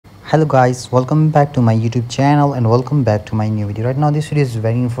Hello guys, welcome back to my YouTube channel and welcome back to my new video. Right now this video is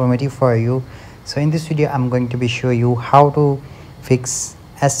very informative for you. So in this video I'm going to be show you how to fix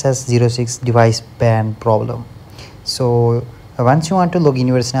Ss06 device ban problem. So once you want to log in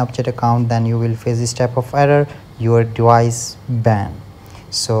your Snapchat account, then you will face this type of error, your device ban.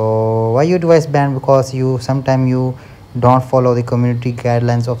 So why your device ban? Because you sometimes you don't follow the community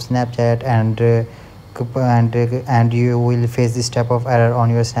guidelines of Snapchat and you will face this type of error on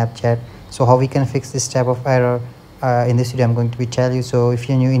your Snapchat. So how we can fix this type of error, in this video I'm going to be tell you. So if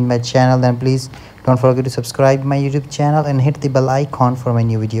you're new in my channel, then please don't forget to subscribe my YouTube channel and hit the bell icon for my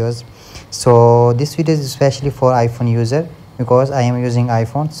new videos. So this video is especially for iPhone user because I am using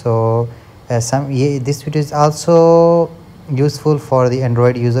iPhone. So this video is also useful for the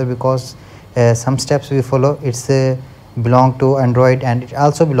Android user because some steps we follow, it's belong to Android and it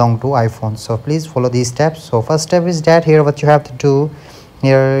also belong to iPhone. So please follow these steps. So first step is that here what you have to do,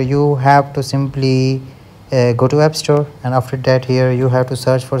 here you have to simply go to App Store, and after that here you have to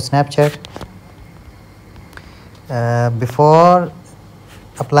search for Snapchat. Before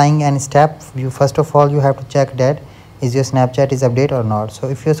applying any step, you first of all you have to check that is your Snapchat is update or not. So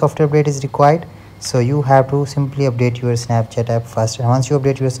if your software update is required, so you have to simply update your Snapchat app first, and once you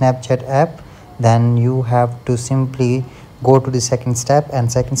update your Snapchat app, then you have to simply go to the second step,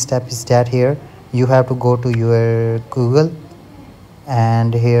 and second step is that here you have to go to your Google,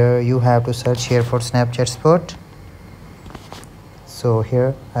 and here you have to search here for Snapchat support. So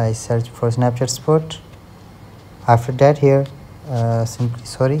here I search for Snapchat support. After that here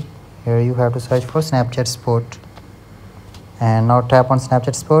here you have to search for Snapchat support, and now tap on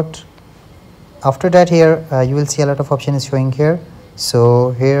Snapchat support. After that here you will see a lot of options showing here. So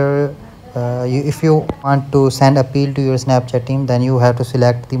here if you want to send appeal to your Snapchat team, then you have to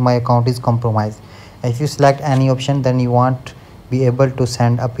select the my account is compromised. If you select any option, then you won't be able to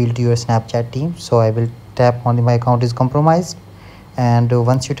send appeal to your Snapchat team. So I will tap on the my account is compromised, and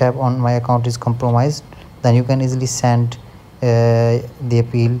once you tap on my account is compromised, then you can easily send the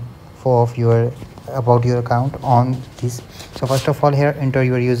appeal of your about your account on this. So first of all here enter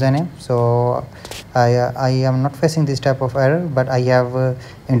your username. So I am not facing this type of error, but I have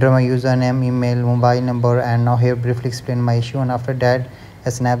enter my username, email, mobile number, and now here briefly explain my issue, and after that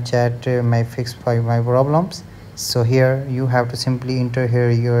Snapchat may fix my problems. So here you have to simply enter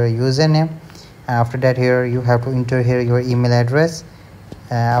here your username, and after that here you have to enter here your email address.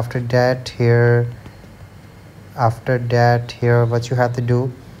 After that here what you have to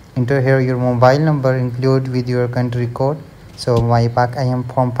do, enter here your mobile number include with your country code. So I am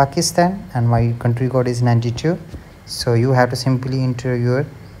from Pakistan and my country code is 92. So you have to simply enter your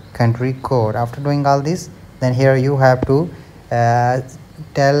country code. After doing all this, then here you have to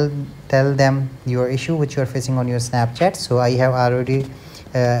tell them your issue which you are facing on your Snapchat. So I have already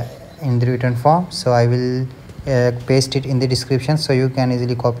in the written form, so I will paste it in the description so you can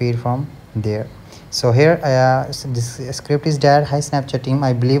easily copy it from there. So here this script is that, hi Snapchat team,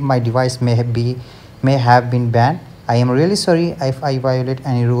 I believe my device may have been banned. I am really sorry if I violate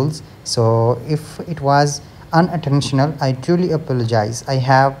any rules. So if it was unintentional, I truly apologize. I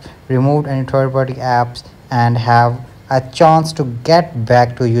have removed any third-party apps and have a chance to get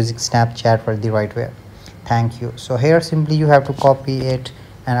back to using Snapchat for the right way. Thank you. So here simply you have to copy it,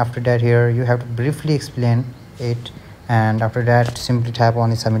 and after that here you have to briefly explain it, and after that simply tap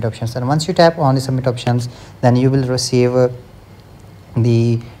on the submit options. And once you tap on the submit options, then you will receive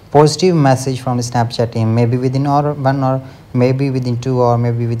the positive message from the Snapchat team, maybe within 1 or maybe within 2 or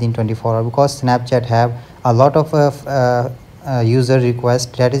maybe within 24 hours, because Snapchat have a lot of user requests.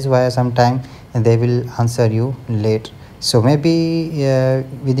 That is why sometimes they will answer you late. So maybe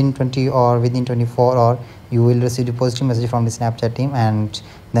within 20 or within 24 or you will receive the positive message from the Snapchat team, and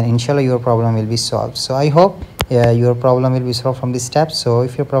then inshallah your problem will be solved. So I hope your problem will be solved from this step. So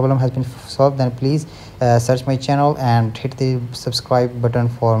if your problem has been solved, then please search my channel and hit the subscribe button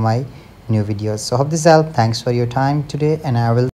for my new videos. So hope this helped. Thanks for your time today, and I will